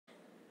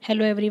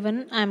Hello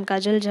everyone, I am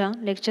Kajal Jha,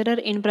 lecturer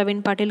in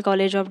Praveen Patil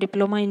College of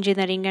Diploma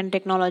Engineering and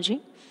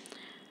Technology.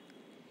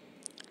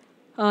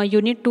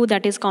 Unit 2,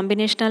 that is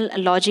combinational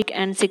logic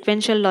and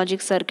sequential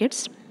logic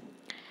circuits,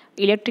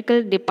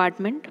 electrical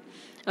department.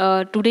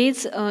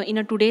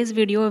 Today's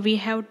video we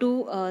have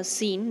to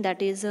seen,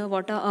 that is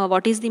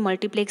what is the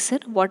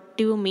multiplexer, what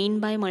do you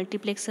mean by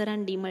multiplexer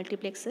and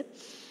demultiplexer,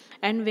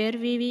 and where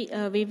we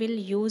will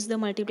use the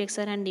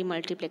multiplexer and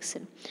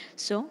demultiplexer.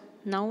 So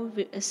now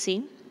we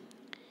see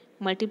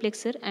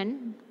multiplexer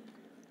and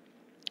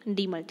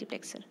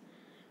demultiplexer.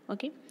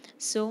 Okay,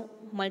 so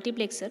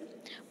multiplexer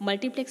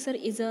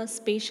is a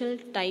special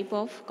type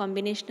of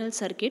combinational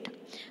circuit.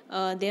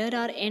 There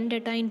are n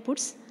data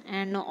inputs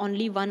and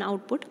only one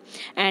output,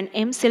 and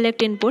m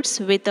select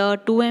inputs with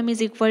 2m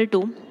is equal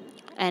to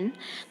n,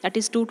 that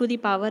is 2 to the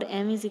power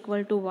m is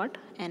equal to what,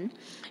 n.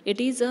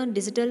 It is a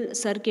digital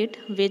circuit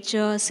which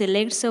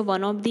selects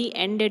one of the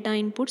n data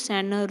inputs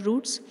and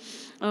routes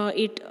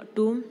it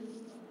to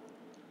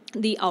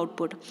the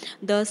output.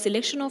 The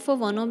selection of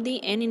one of the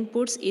n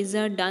inputs is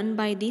done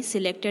by the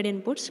selected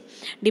inputs.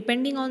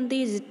 Depending on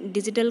the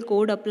digital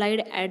code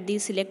applied at the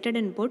selected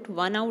input,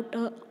 one out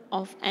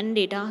of n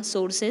data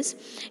sources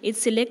is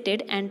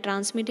selected and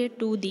transmitted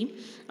to the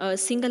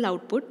single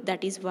output,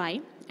 that is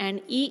y.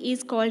 And E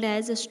is called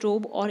as a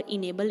strobe or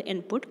enable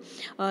input,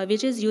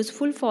 which is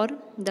useful for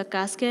the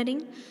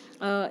cascading.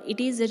 It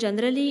is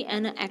generally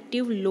an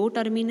active low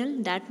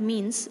terminal, that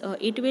means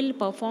it will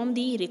perform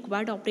the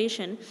required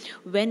operation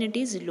when it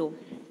is low.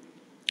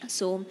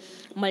 So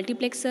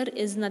multiplexer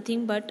is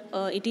nothing but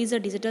it is a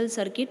digital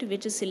circuit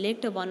which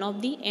select one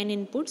of the n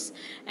inputs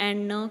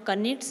and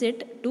connects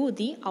it to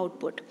the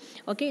output.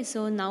 Okay,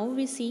 so now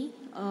we see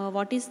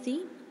what is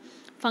the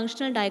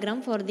functional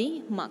diagram for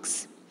the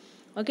mux.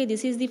 Okay,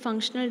 this is the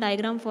functional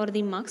diagram for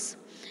the mux.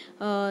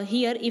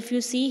 Here if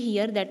you see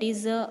here, that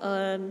is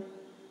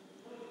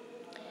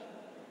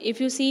if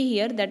you see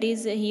here, that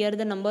is here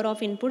the number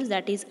of inputs,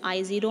 that is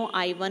I0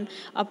 I1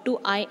 up to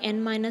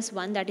in minus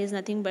 1, that is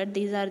nothing but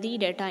these are the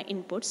data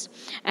inputs,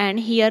 and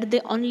here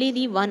the only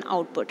the one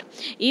output.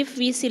 If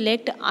we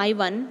select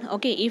I1,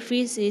 okay, if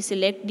we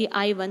select the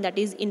I1, that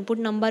is input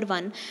number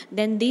 1,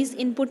 then this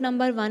input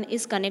number 1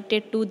 is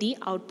connected to the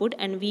output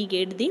and we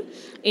get the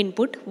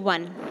input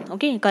 1,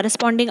 okay,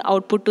 corresponding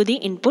output to the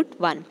input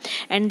 1.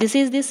 And this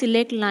is the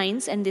select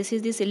lines, and this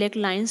is the select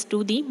lines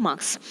to the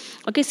mux.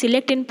 Okay,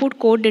 select input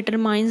code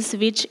determines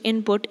which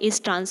input is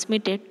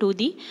transmitted to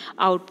the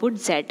output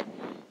Z.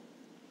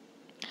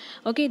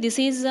 Okay, this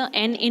is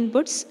n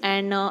inputs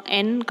and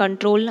n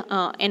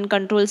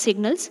control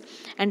signals,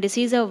 and this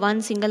is a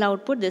one single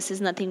output. This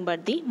is nothing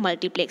but the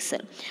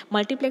multiplexer.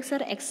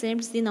 Multiplexer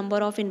accepts the number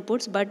of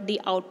inputs, but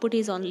the output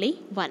is only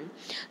one.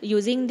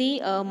 Using the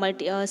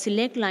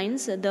select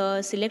lines,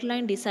 the select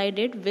line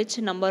decided which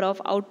number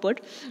of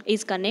output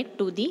is connect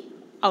to the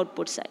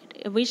output side,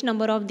 which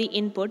number of the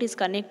input is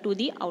connect to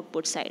the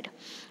output side.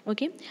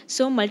 Okay,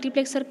 so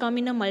multiplexer come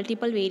in a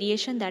multiple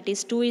variation, that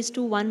is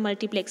 2:1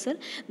 multiplexer.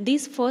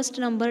 This first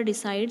number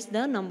decides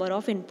the number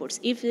of inputs.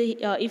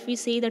 If we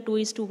say the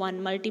 2:1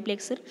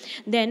 multiplexer,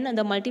 then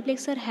the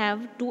multiplexer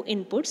have two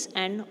inputs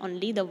and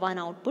only the one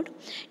output.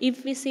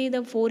 If we say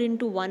the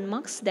 4:1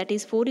 mux, that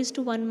is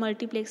 4:1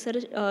 multiplexer,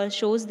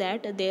 shows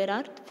that there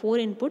are four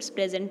inputs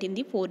present in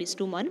the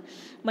 4:1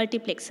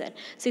 multiplexer.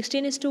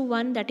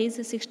 16:1, that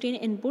is 16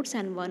 inputs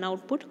and one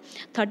output.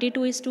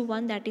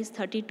 32:1, that is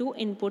 32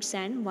 inputs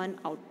and one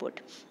output.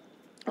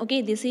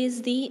 Okay, this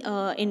is the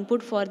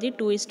input for the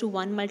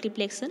 2:1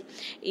 multiplexer.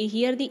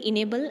 Here the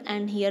enable,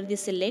 and here the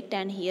select,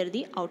 and here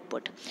the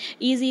output.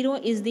 E0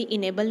 is the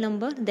enable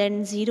number,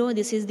 then 0,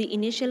 this is the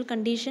initial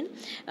condition.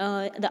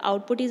 The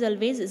output is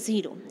always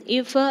 0.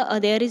 If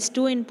there is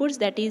two inputs,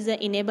 that is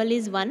enable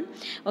is 1.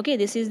 Okay,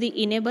 this is the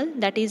enable,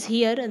 that is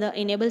here the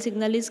enable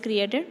signal is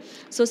created.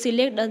 So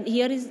select,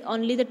 here is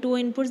only the two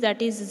inputs,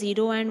 that is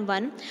 0 and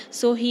 1.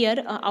 So here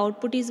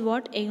output is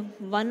what?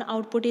 One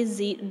output is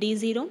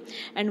D0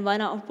 and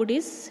one output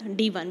is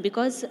D1,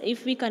 because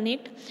if we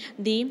connect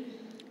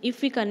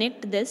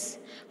this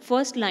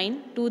first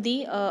line to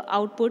the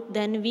output,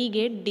 then we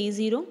get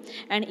D0,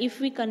 and if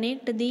we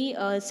connect the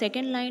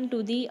second line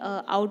to the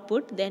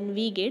output, then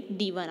we get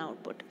D1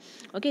 output.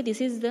 Okay, this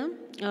is the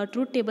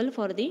truth table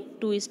for the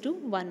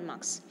 2:1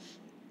 mux.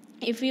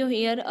 If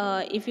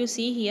you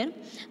see here,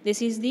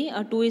 this is the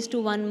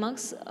 2:1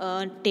 mux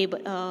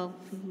table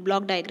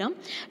block diagram.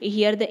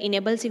 Here the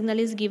enable signal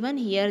is given,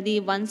 here the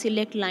one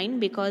select line,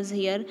 because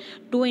here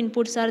two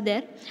inputs are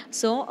there,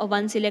 so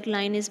one select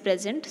line is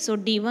present. So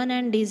D1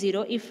 and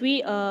D0, if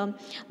we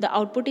the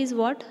output is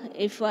what,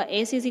 if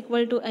S is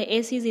equal to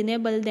S is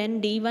enable, then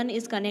D1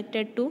 is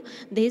connected to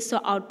this, so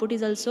output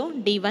is also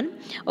D1.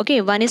 Okay,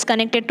 1 is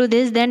connected to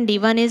this, then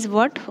D1 is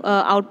what,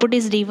 output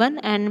is D1,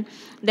 and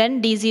then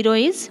D0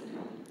 is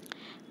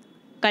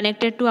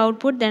connected to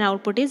output, then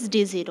output is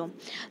D0.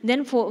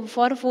 Then for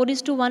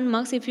 4:1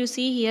 mux, if you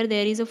see here,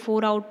 there is a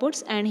 4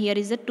 outputs, and here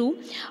is the 2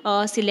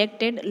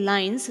 selected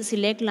lines,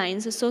 select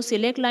lines. So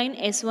select line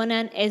S1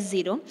 and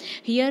S0.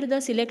 Here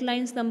the select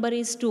lines number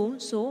is 2,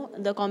 so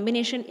the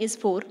combination is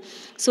 4.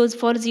 So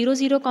for 0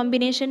 0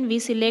 combination, we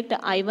select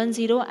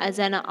I10 as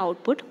an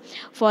output.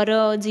 For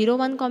 0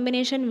 1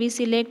 combination, we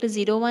select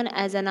 0 1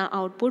 as an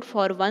output.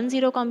 For 1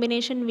 0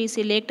 combination, we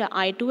select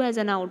I2 as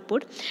an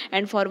output,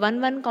 and for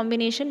 1 1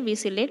 combination, we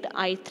select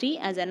I3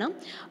 as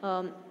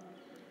um,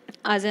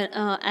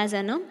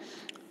 an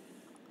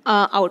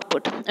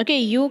output. Okay,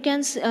 you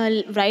can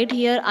write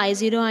here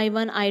I0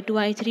 I1 I2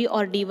 I3,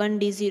 or D1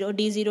 D0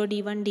 D0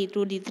 D1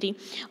 D2 D3,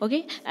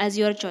 okay, as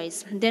your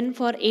choice. Then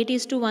for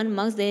 8:1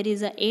 mux, there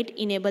is a 8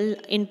 enable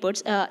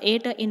inputs,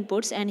 8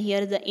 inputs, and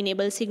here the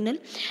enable signal,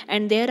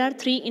 and there are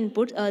 3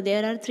 inputs,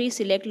 there are 3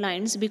 select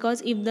lines,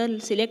 because if the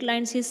select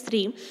lines is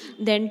 3,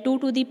 then 2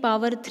 to the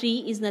power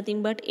 3 is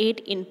nothing but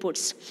 8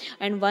 inputs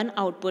and 1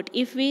 output.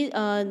 If we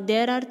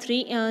there are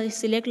 3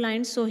 select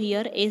lines, so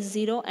here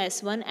S0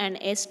 S1 and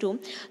S2,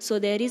 so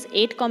there is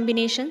 8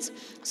 combinations.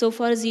 So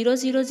for 0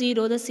 0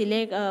 0, the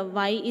select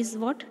y is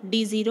what,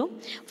 D0.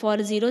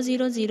 For 0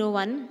 0 0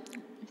 1,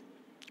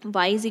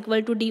 y is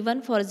equal to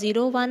D1. For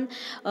 0 1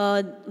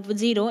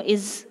 0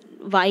 is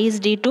y is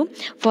D2.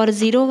 For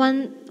 0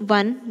 1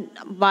 1,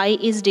 y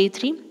is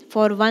D3.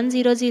 For 1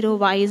 0 0,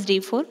 y is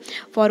D4.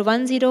 For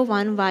 1 0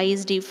 1, y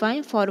is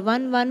D5. For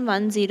 1 1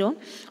 1 0,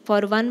 for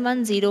 1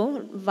 1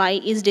 0,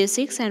 y is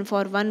D6, and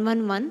for 1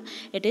 1 1,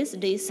 it is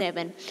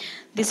D7.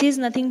 This is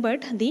nothing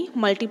but the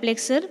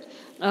multiplexer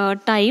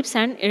types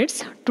and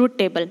its truth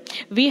table.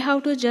 We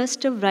have to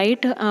just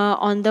write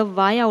on the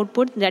y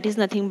output, that is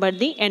nothing but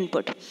the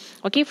input.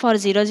 Okay, for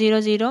 0 0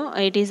 0,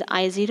 it is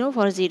I0.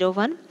 For 0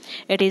 1,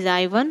 it is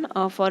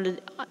I1. For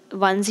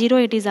 1 0,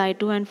 it is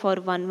I2, and for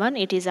 1 1,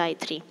 it is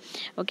I3.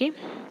 Okay.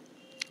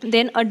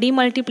 Then a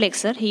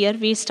demultiplexer, here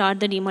we start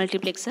the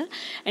demultiplexer,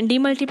 and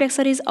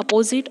demultiplexer is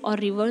opposite or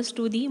reverse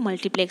to the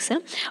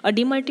multiplexer. A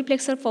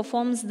demultiplexer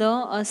performs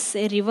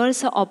the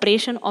reverse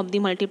operation of the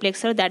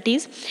multiplexer, that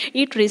is,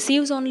 it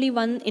receives only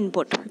one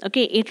input.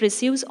 Okay, it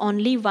receives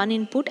only one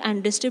input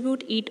and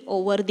distribute it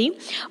over the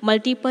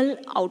multiple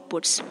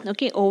outputs.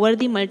 Okay, over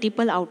the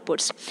multiple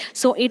outputs.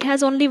 So it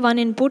has only one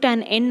input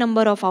and n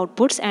number of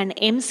outputs and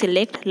m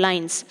select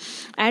lines.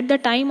 At the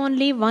time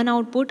only one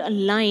output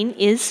line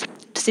is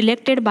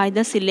selected by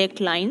the select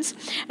lines,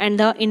 and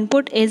the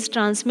input is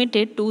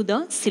transmitted to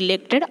the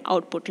selected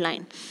output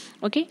line.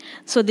 Okay,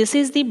 so this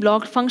is the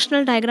block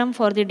functional diagram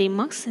for the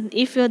demux.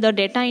 If the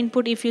data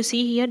input, if you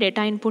see here,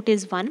 data input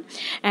is 1,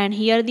 and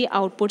here the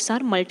outputs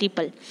are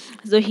multiple.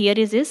 So here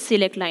is a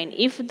select line.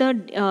 If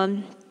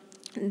the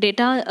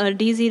data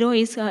D0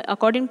 is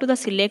according to the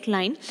select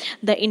line,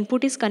 the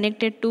input is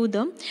connected to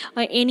the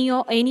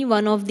any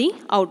one of the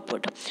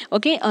output.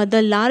 Okay,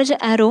 the large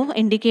arrow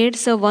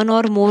indicates one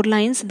or more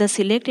lines. The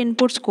select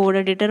inputs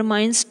code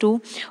determines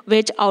to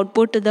which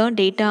output the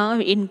data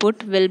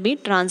input will be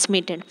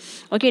transmitted.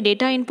 Okay,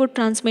 data input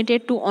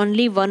transmitted to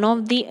only one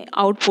of the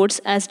outputs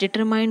as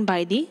determined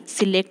by the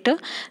selector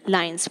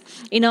lines.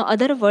 In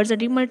other words, the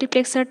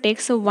demultiplexer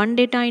takes one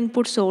data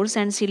input source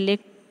and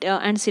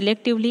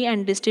selectively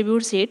and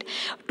distributes it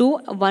to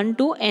 1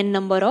 to n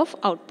number of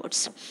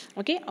outputs.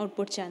 Okay,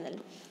 output channel.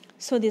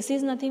 So this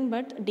is nothing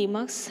but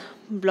demux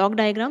block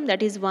diagram,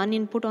 that is one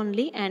input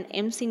only and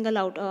m single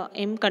out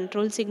m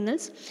control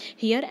signals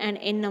here and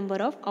n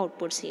number of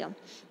outputs here.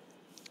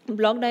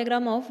 Block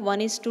diagram of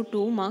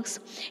 1:2 mux.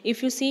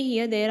 If you see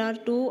here, there are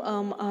two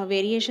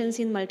variations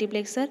in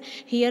multiplexer.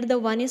 Here the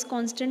one is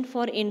constant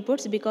for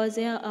inputs because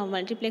a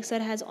multiplexer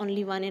has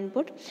only one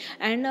input,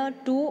 and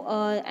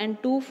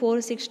 2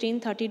 4 16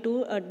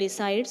 32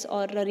 decides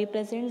or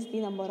represents the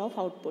number of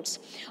outputs.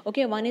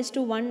 Okay,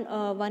 1:1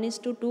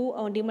 1:2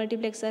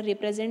 demultiplexer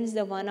represents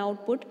the one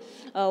output,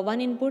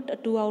 one input,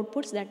 two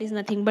outputs, that is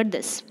nothing but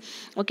this.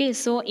 Okay,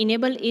 so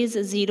enable is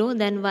 0,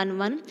 then 1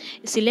 1.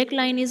 Select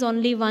line is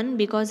only 1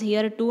 because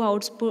here two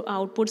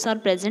outputs are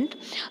present.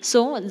 So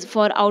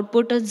for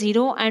output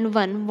 0 and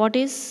 1, what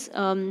is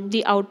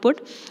the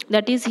output?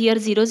 That is here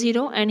 0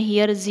 0 and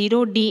here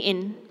 0 D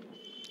in.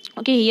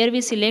 Okay, here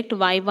we select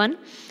y1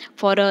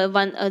 for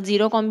a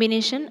 0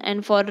 combination,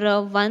 and for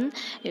 1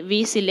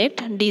 we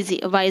select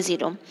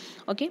y0.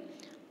 Okay,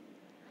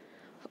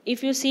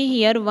 if you see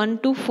here 1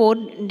 to 4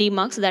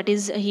 demux, that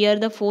is here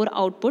the 4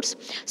 outputs.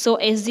 So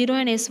S0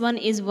 and S1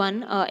 is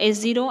 1,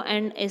 S0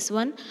 and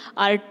S1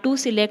 are two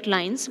select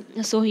lines.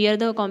 So here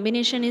the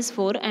combination is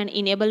 4 and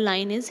enable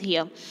line is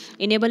here.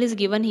 Enable is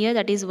given here,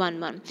 that is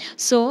 1 1.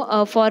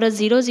 So for a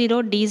 0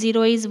 0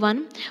 D0 is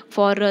 1,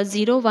 for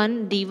 0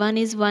 1 D1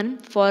 is 1,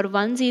 for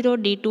 1 0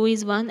 D2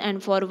 is 1,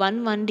 and for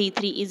 1 1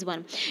 D3 is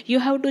 1. You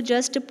have to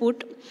just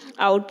put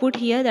output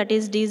here, that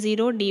is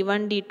D0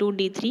 D1 D2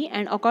 D3,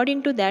 and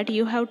according to that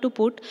you have to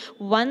put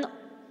one,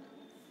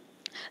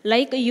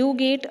 like you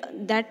get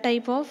that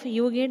type of,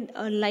 you get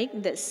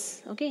like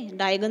this. Okay,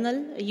 diagonal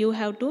you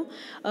have to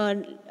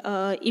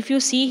if you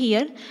see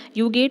here,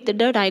 you get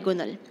the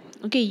diagonal.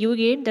 Okay, you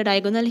get the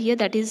diagonal here,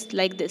 that is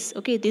like this.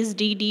 Okay, this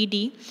D D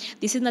D,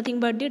 this is nothing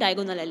but the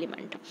diagonal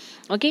element.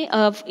 Okay,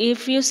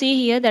 if you see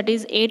here, that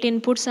is 8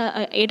 inputs,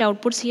 8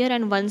 outputs here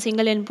and one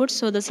single input,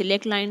 so the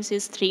select lines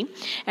is 3,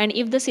 and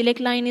if the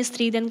select line is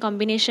 3, then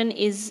combination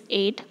is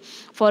 8.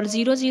 For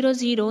 0 0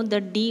 0,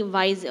 the D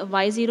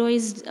y0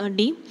 is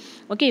D.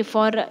 Okay,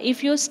 for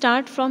if you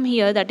start from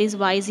here, that is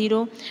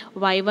y0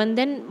 y1,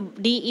 then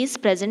D is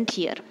present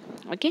here.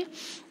 Okay,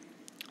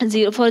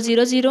 0 for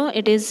 0 0,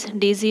 it is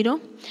D0.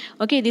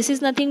 Okay, this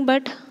is nothing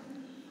but,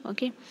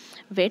 okay,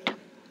 wait,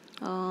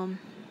 um,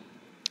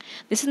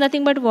 this is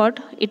nothing but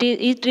what it is.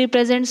 It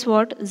represents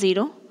what?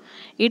 0,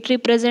 it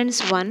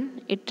represents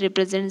 1, it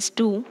represents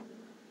 2,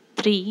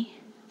 3,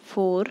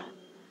 4,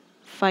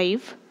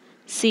 5,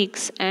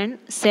 6 and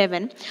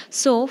 7.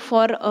 So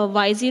for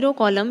y0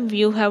 column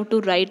you have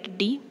to write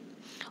D,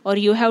 or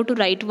you have to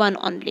write 1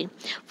 only.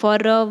 For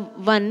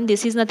 1,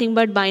 this is nothing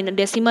but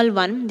decimal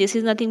 1, this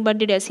is nothing but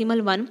the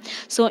decimal 1.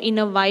 So in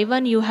a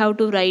y1 you have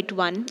to write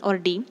 1 or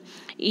D.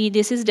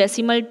 This is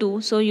decimal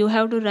 2, so you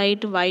have to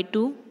write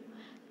y2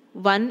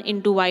 1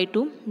 into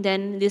y2.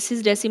 Then this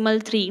is decimal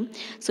 3,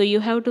 so you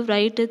have to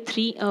write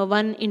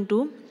 1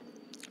 into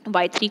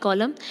y3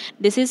 column.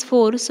 This is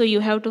 4, so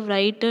you have to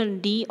write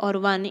D or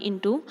 1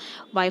 into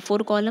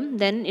y4 column.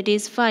 Then it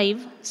is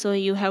 5, so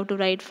you have to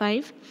write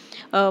 5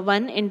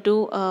 1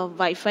 into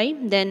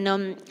y5.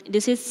 Then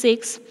this is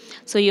 6,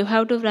 so you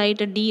have to write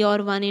a D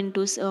or 1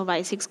 into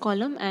y6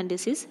 column, and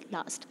this is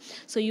last.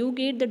 So you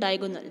get the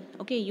diagonal.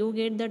 Okay, you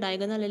get the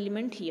diagonal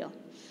element here.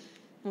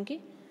 Okay,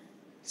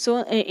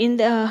 so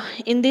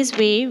in this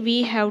way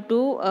we have to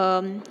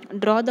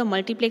draw the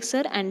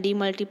multiplexer and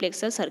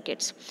demultiplexer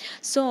circuits.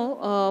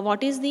 So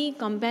what is the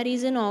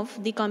comparison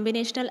of the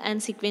combinational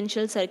and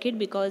sequential circuit?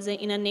 Because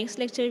in our next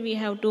lecture we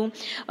have to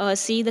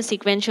see the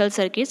sequential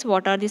circuits.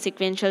 What are the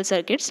sequential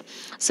circuits?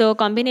 So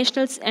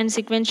combinational and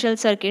sequential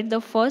circuit, the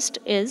first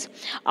is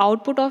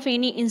output of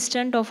any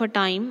instant of a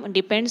time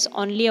depends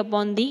only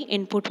upon the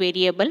input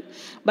variable,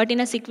 but in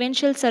a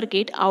sequential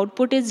circuit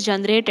output is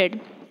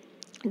generated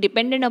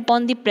dependent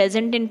upon the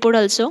present input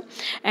also,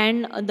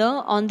 and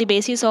on the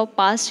basis of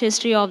past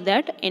history of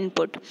that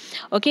input.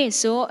 Okay,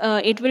 so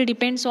it will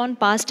depends on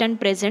past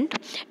and present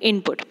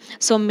input.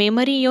 So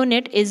memory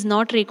unit is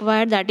not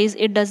required, that is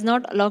it does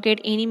not allocate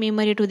any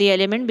memory to the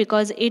element,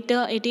 because it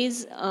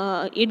gives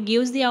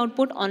the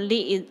output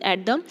only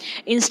at the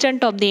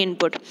instant of the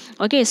input.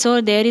 Okay, so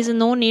there is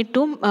no need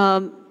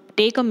to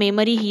take a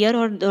memory here,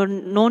 or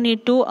no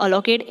need to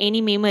allocate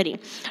any memory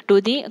to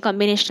the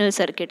combinational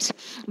circuits.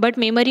 But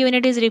memory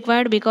unit is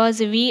required because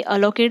we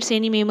allocates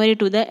any memory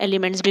to the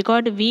elements,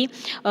 because we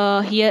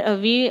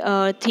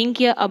think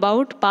here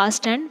about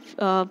past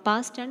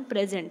and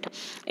present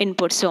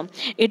input. So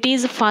it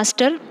is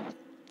faster.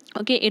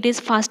 Okay, it is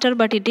faster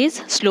but it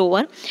is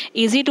slower.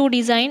 Easy to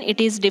design,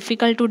 it is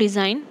difficult to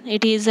design.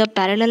 It is a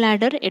parallel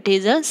adder, it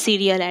is a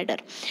serial adder.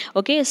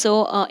 Okay,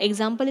 so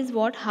example is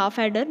what? Half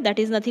adder, that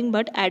is nothing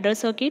but adder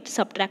circuit,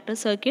 subtractor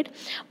circuit.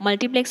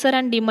 Multiplexer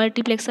and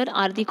demultiplexer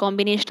are the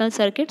combinational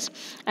circuits,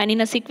 and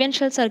in a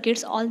sequential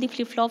circuits all the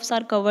flip-flops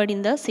are covered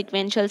in the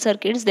sequential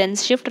circuits. Then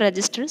shift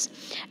registers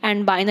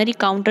and binary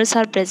counters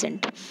are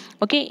present.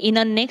 Okay, in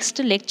our next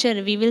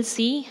lecture we will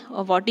see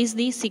what is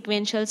the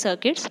sequential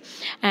circuits,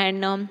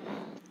 and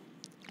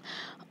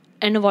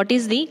what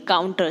is the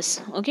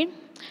counters. Okay,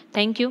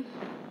 thank you.